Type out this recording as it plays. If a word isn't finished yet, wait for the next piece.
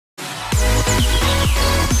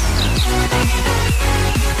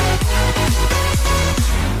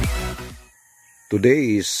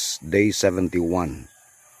Today is day 71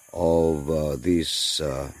 of this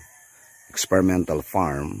experimental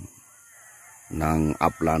farm ng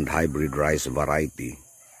Upland Hybrid Rice Variety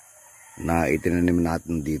na itinanim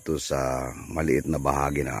natin dito sa maliit na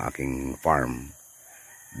bahagi ng aking farm.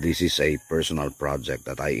 This is a personal project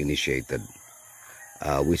that I initiated,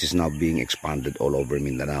 which is now being expanded all over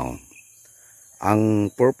Mindanao.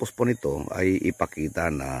 Ang purpose po nito ay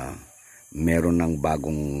ipakita na meron ng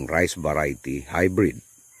bagong rice variety hybrid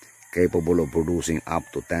capable of producing up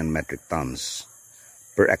to 10 metric tons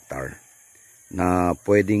per hectare na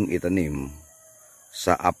pwedeng itanim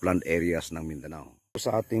sa upland areas ng Mindanao.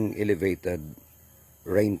 Sa ating elevated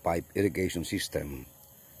rain pipe irrigation system,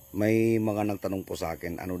 may mga nagtanong po sa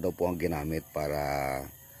akin ano daw po ang ginamit para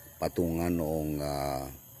patungan noong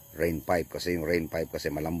rain pipe, kasi yung rain pipe kasi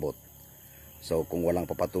malambot. So kung walang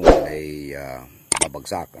papatungan ay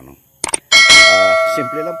babagsak, ano.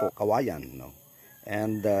 Simple lang po, kawayan, no?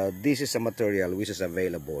 And this is a material which is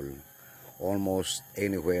available almost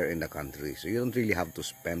anywhere in the country, so you don't really have to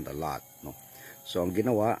spend a lot, no? So ang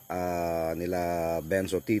ginawa nila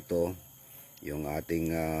Benzo Tito, yung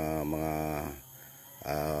ating mga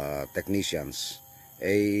technicians,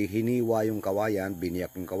 ay hiniwa yung kawayan,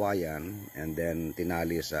 biniyak yung kawayan, and then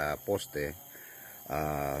tinali sa poste,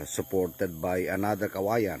 supported by another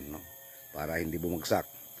kawayan, no? Para hindi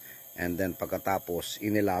bumagsak. And then pagkatapos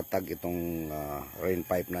inilatag itong rain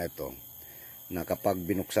pipe na ito, na kapag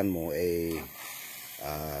binuksan mo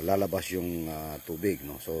lalabas yung tubig,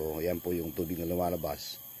 no? So yan po yung tubig na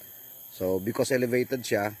lumalabas. So because elevated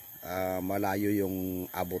siya, malayo yung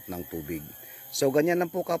abot ng tubig. So ganyan lang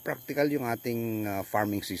po ka-practical yung ating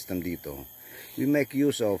farming system dito. We make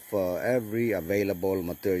use of every available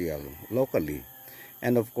material locally,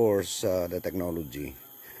 and of course the technology,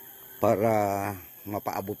 para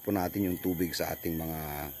mapaabot po natin yung tubig sa ating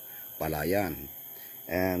mga palayan.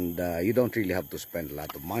 And you don't really have to spend a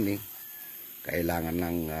lot of money. Kailangan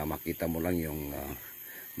lang makita mo lang yung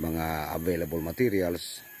mga available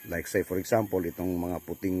materials. Like say for example, itong mga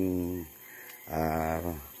puting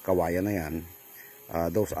kawayan na yan,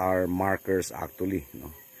 those are markers actually,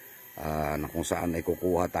 no? Na kung saan ay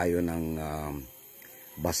kukuha tayo ng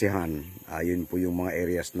basehan. Yun po yung mga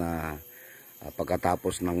areas na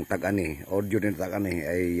pagkatapos ng tag-ani o during tag-ani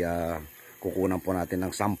ay kukunan po natin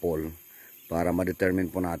ng sample para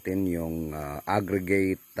ma-determine po natin yung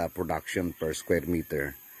aggregate production per square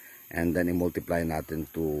meter, and then i-multiply natin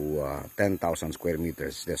to 10,000 square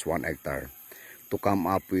meters, that's 1 hectare, to come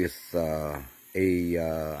up with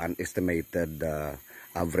an estimated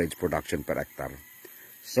average production per hectare.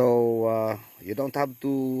 So you don't have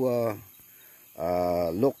to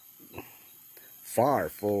look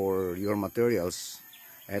far for your materials.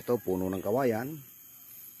 Ito, puno ng kawayan.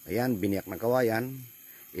 Ayan, biniyak ng kawayan.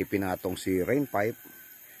 Ipinatong si rain pipe.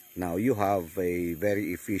 Now you have a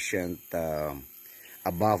very efficient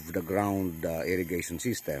above the ground irrigation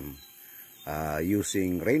system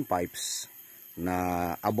using rain pipes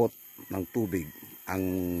na abot ng tubig ang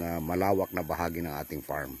malawak na bahagi ng ating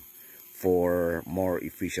farm for more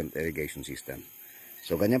efficient irrigation system.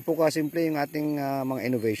 So ganyan po kasimple yung ating mga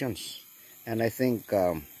innovations. And I think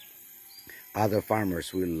other farmers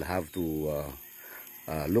will have to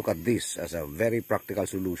look at this as a very practical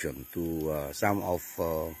solution to some of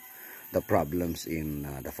the problems in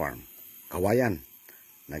the farm. Kawayan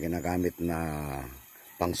na ginagamit na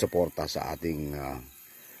pangsuporta sa ating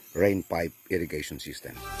rain pipe irrigation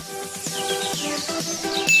system.